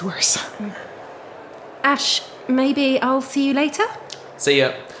make things worse. Ash, maybe I'll see you later? See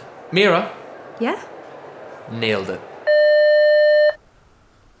ya. Mira? Yeah? Nailed it.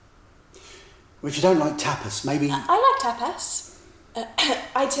 Well, if you don't like tapas, maybe... I like tapas.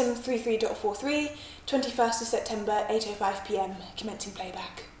 Item 33.43, 21st of September, 8:05 p.m, commencing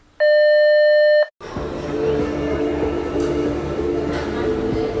playback.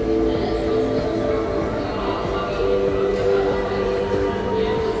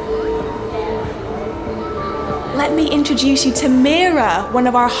 Let me introduce you to Mira, one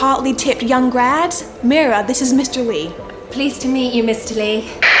of our hotly tipped young grads. Mira, this is Mr. Lee. Pleased to meet you, Mr. Lee.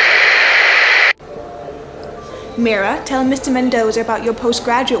 Mira, tell Mr. Mendoza about your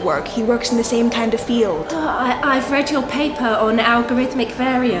postgraduate work. He works in the same kind of field. I've read your paper on algorithmic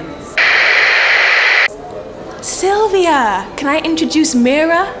variance. Sylvia! Can I introduce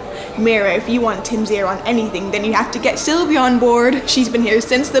Mira? Mira, if you want Tim's ear on anything, then you have to get Sylvia on board. She's been here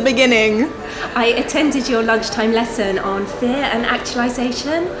since the beginning. I attended your lunchtime lesson on fear and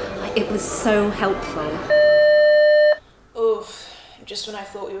actualization. It was so helpful. Oof, just when I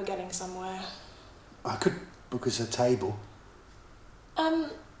thought we were getting somewhere. I could book us a table.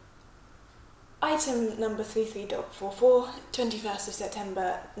 Item number 33.44, 21st of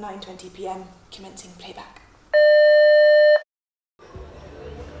September, 9:20 p.m, commencing playback.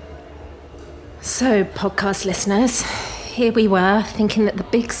 So, podcast listeners, here we were, thinking that the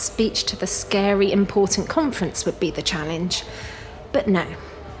big speech to the scary, important conference would be the challenge. But no.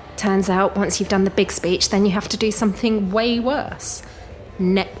 Turns out, once you've done the big speech, then you have to do something way worse.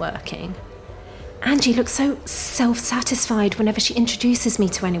 Networking. Angie looks so self-satisfied whenever she introduces me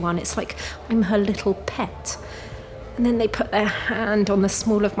to anyone. It's like I'm her little pet. And then they put their hand on the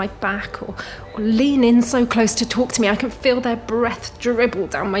small of my back or lean in so close to talk to me I can feel their breath dribble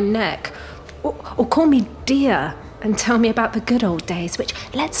down my neck. Or call me dear and tell me about the good old days, which,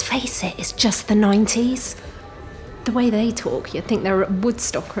 let's face it, is just the 90s. The way they talk, you'd think they were at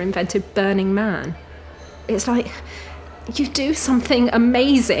Woodstock or invented Burning Man. It's like you do something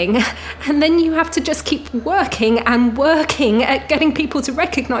amazing and then you have to just keep working and working at getting people to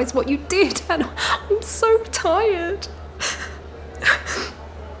recognise what you did, and I'm so tired.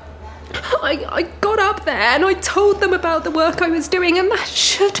 I got up there and I told them about the work I was doing, and that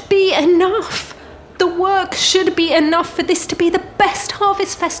should be enough. The work should be enough for this to be the best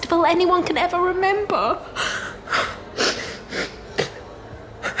harvest festival anyone can ever remember.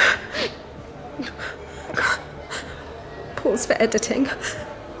 Pause for editing.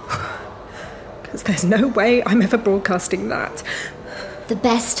 Because there's no way I'm ever broadcasting that. The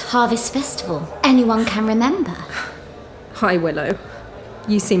best harvest festival anyone can remember. Hi, Willow.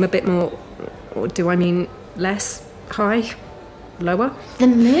 You seem a bit more, or do I mean less, high, lower? The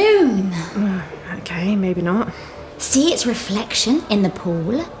moon. Okay, maybe not. See its reflection in the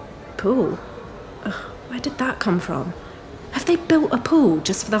pool? Pool? Where did that come from? Have they built a pool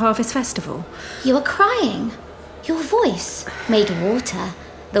just for the Harvest Festival? You were crying. Your voice made water.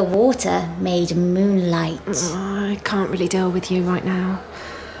 The water made moonlight. I can't really deal with you right now.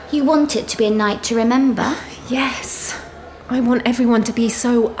 You want it to be a night to remember? Yes. I want everyone to be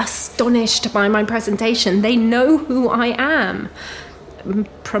so astonished by my presentation. They know who I am.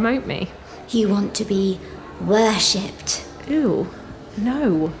 Promote me. You want to be worshipped. Ew.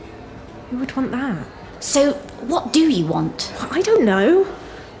 No. Who would want that? So, what do you want? I don't know.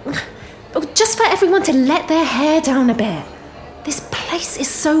 Just for everyone to let their hair down a bit. This place is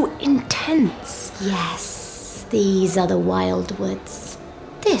so intense. Yes, these are the wild woods.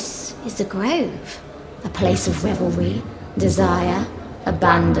 This is the Grove, a place of revelry, desire,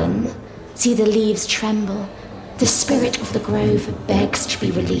 abandon. See the leaves tremble. The spirit of the Grove begs to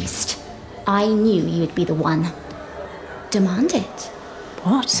be released. I knew you would be the one. Demand it.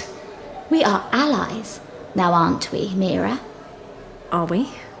 What? We are allies, now aren't we, Mira? Are we?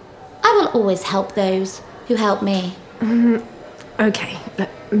 I will always help those who help me. Okay, look,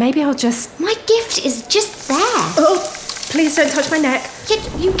 maybe I'll just... My gift is just there. Oh, please don't touch my neck. Yet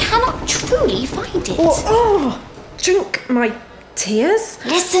you cannot truly find it. Drink my tears?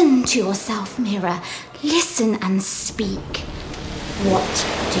 Listen to yourself, Mira. Listen and speak. What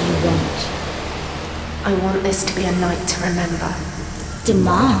do you want? I want this to be a night to remember.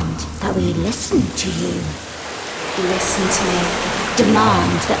 Demand that we listen to you. Listen to me.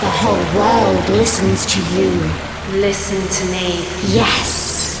 Demand that the whole world listens to you. Listen to me.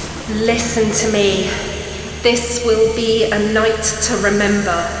 Yes. Listen to me. This will be a night to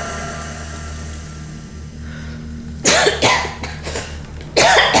remember.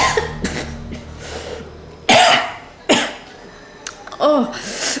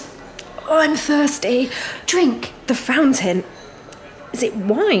 I'm thirsty. Drink. The fountain. Is it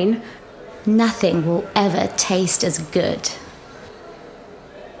wine? Nothing will ever taste as good.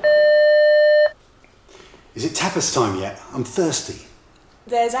 Is it tapas time yet? I'm thirsty.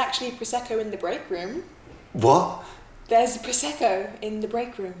 There's actually Prosecco in the break room. What? There's Prosecco in the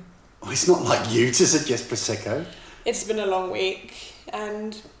break room. Oh, it's not like you to suggest Prosecco. It's been a long week,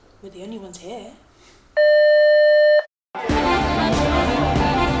 and we're the only ones here.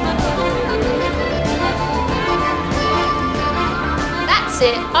 That's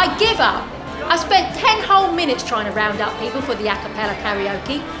it. I give up. I spent 10 whole minutes trying to round up people for the a cappella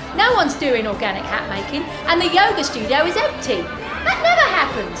karaoke. No one's doing organic hat making, and the yoga studio is empty. That never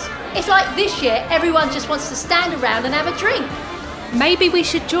happens. It's like this year, everyone just wants to stand around and have a drink. Maybe we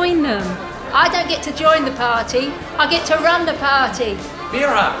should join them. I don't get to join the party. I get to run the party.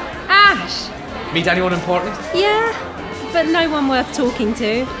 Mira! Ash! Meet anyone important? Yeah, but no one worth talking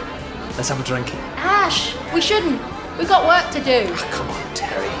to. Let's have a drink. Ash, we shouldn't. We've got work to do. Oh, come on,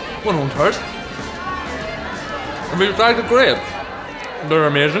 Terry. One won't hurt. Have you tried the grape? They're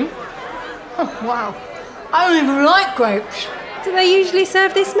amazing. Oh, wow. I don't even like grapes. Do they usually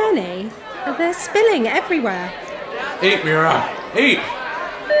serve this many? They're spilling everywhere. Eat, Mira. Eat!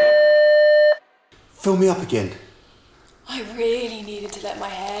 Fill me up again. I really needed to let my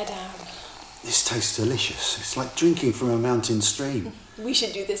hair down. This tastes delicious. It's like drinking from a mountain stream. We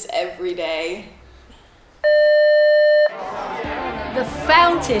should do this every day. The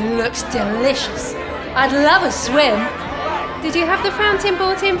fountain looks delicious. I'd love a swim. Did you have the fountain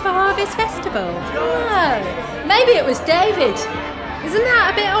brought in for Harvest Festival? No, maybe it was David. Isn't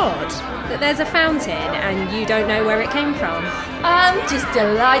that a bit odd? That there's a fountain and you don't know where it came from? I'm just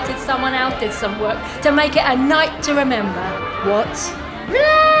delighted someone else did some work to make it a night to remember. What?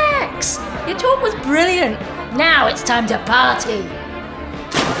 Relax! Your talk was brilliant. Now it's time to party.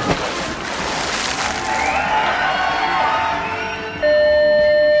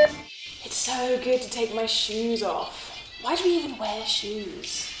 It's so good to take my shoes off. Why do we even wear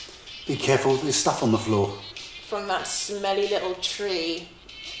shoes? Be careful, there's stuff on the floor. From that smelly little tree.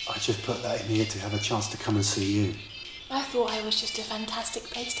 I just put that in here to have a chance to come and see you. I thought I was just a fantastic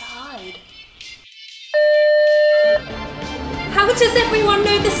place to hide. How does everyone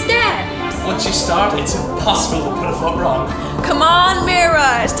know the steps? Once you start, it's impossible to put a foot wrong. Come on,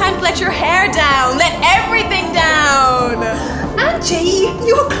 Mira. It's time to let your hair down. Let everything down. Angie,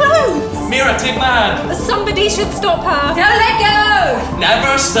 your clothes. Mira, take my hand. Somebody should stop her. Don't let go!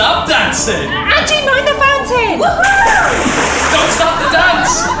 Never stop dancing. Angie, mind the fountain! Don't stop the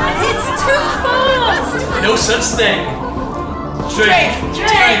dance. It's too fast! No such thing. Drink,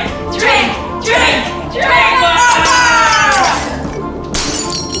 drink, drink, drink, drink.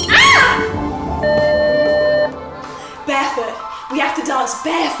 Barefoot. We have to dance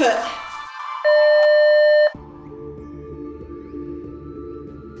barefoot.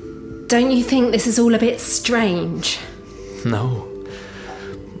 Don't you think this is all a bit strange? No.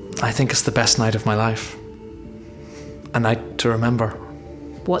 I think it's the best night of my life. A night to remember.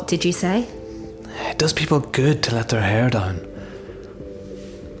 What did you say? It does people good to let their hair down.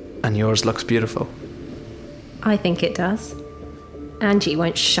 And yours looks beautiful. I think it does. Angie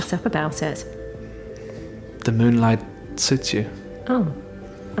won't shut up about it. The moonlight suits you. Oh,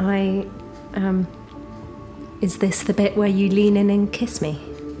 is this the bit where you lean in and kiss me?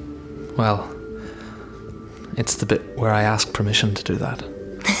 Well, it's the bit where I ask permission to do that.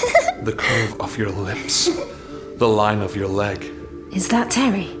 The curve of your lips. The line of your leg. Is that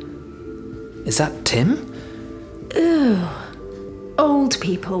Terry? Is that Tim? Ooh. Old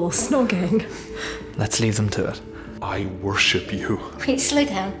people snogging. Let's leave them to it. I worship you. Wait, slow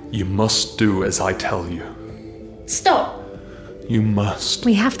down. You must do as I tell you. Stop. You must.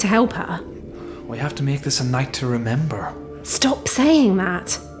 We have to help her. We have to make this a night to remember. Stop saying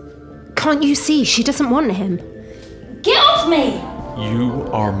that. Can't you see she doesn't want him? Get off me! You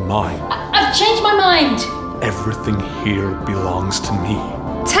are mine. I've changed my mind. Everything here belongs to me.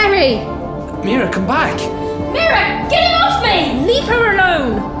 Terry! Mira, come back! Mira, get him off me! Leave her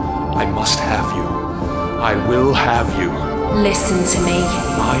alone! I must have you. I will have you. Listen to me.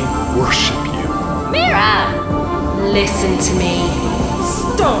 I worship you. Mira! Listen to me.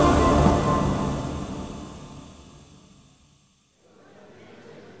 Stop!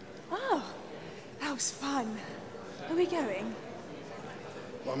 Oh, that was fun. Are we going?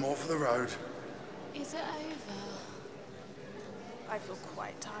 One more for the road. Is it over? I feel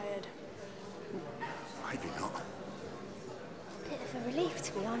quite tired. Maybe not. Bit of a relief,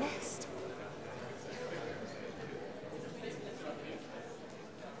 to be honest.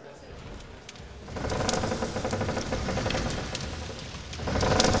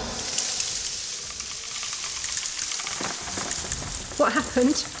 What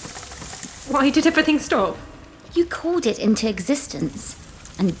happened? Why did everything stop? You called it into existence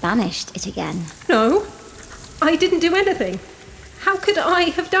and banished it again. No, I didn't do anything. How could I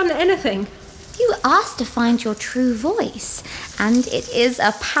have done anything? You asked to find your true voice, and it is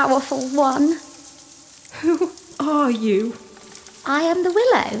a powerful one. Who are you? I am the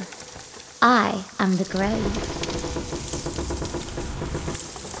willow. I am the grove.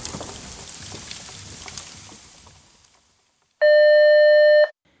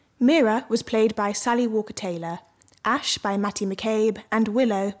 Mira was played by Sally Walker-Taylor, Ash by Matty McCabe, and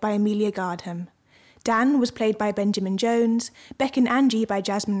Willow by Amelia Gardham. Dan was played by Benjamin Jones, Beck and Angie by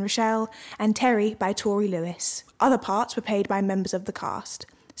Jasmine Rochelle, and Terry by Tori Lewis. Other parts were played by members of the cast.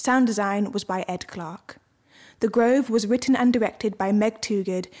 Sound design was by Ed Clark. The Grove was written and directed by Meg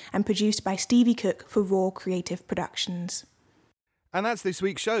Toogood and produced by Stevie Cook for Raw Creative Productions. And that's this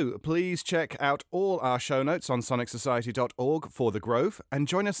week's show. Please check out all our show notes on sonicsociety.org for The Grove, and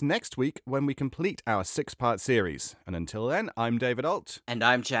join us next week when we complete our 6-part series. And until then, I'm David Alt. And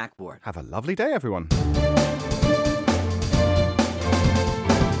I'm Jack Ward. Have a lovely day, everyone.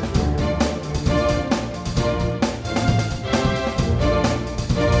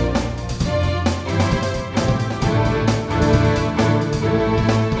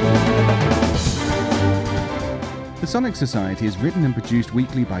 The Sonic Society is written and produced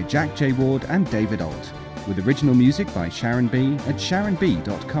weekly by Jack J. Ward and David Alt, with original music by Sharon B. at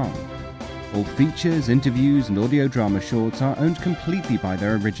sharonb.com. All features, interviews and audio drama shorts are owned completely by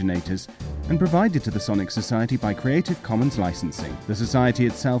their originators and provided to the Sonic Society by Creative Commons licensing. The Society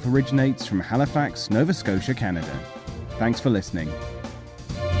itself originates from Halifax, Nova Scotia, Canada. Thanks for listening.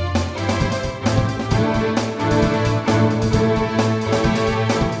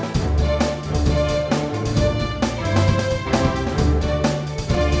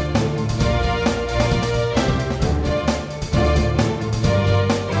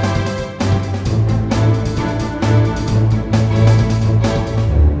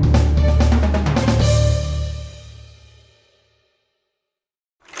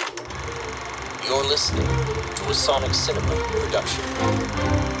 You're listening to a Sonic Cinema production.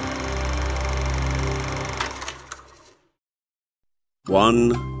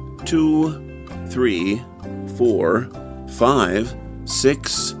 1, 2, 3, 4, 5,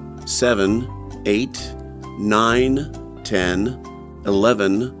 6, 7, 8, 9, 10,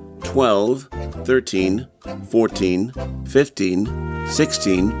 11, 12, 13, 14, 15,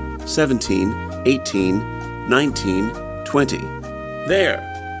 16, 17, 18, 19, 20. There!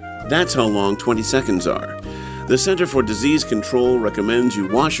 That's how long 20 seconds are. The Center for Disease Control recommends you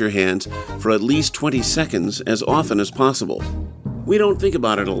wash your hands for at least 20 seconds as often as possible. We don't think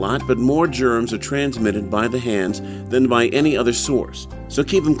about it a lot, but more germs are transmitted by the hands than by any other source, so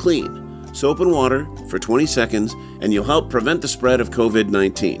keep them clean. Soap and water for 20 seconds, and you'll help prevent the spread of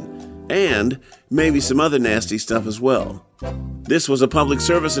COVID-19. And maybe some other nasty stuff as well. This was a public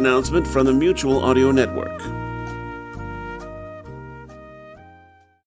service announcement from the Mutual Audio Network.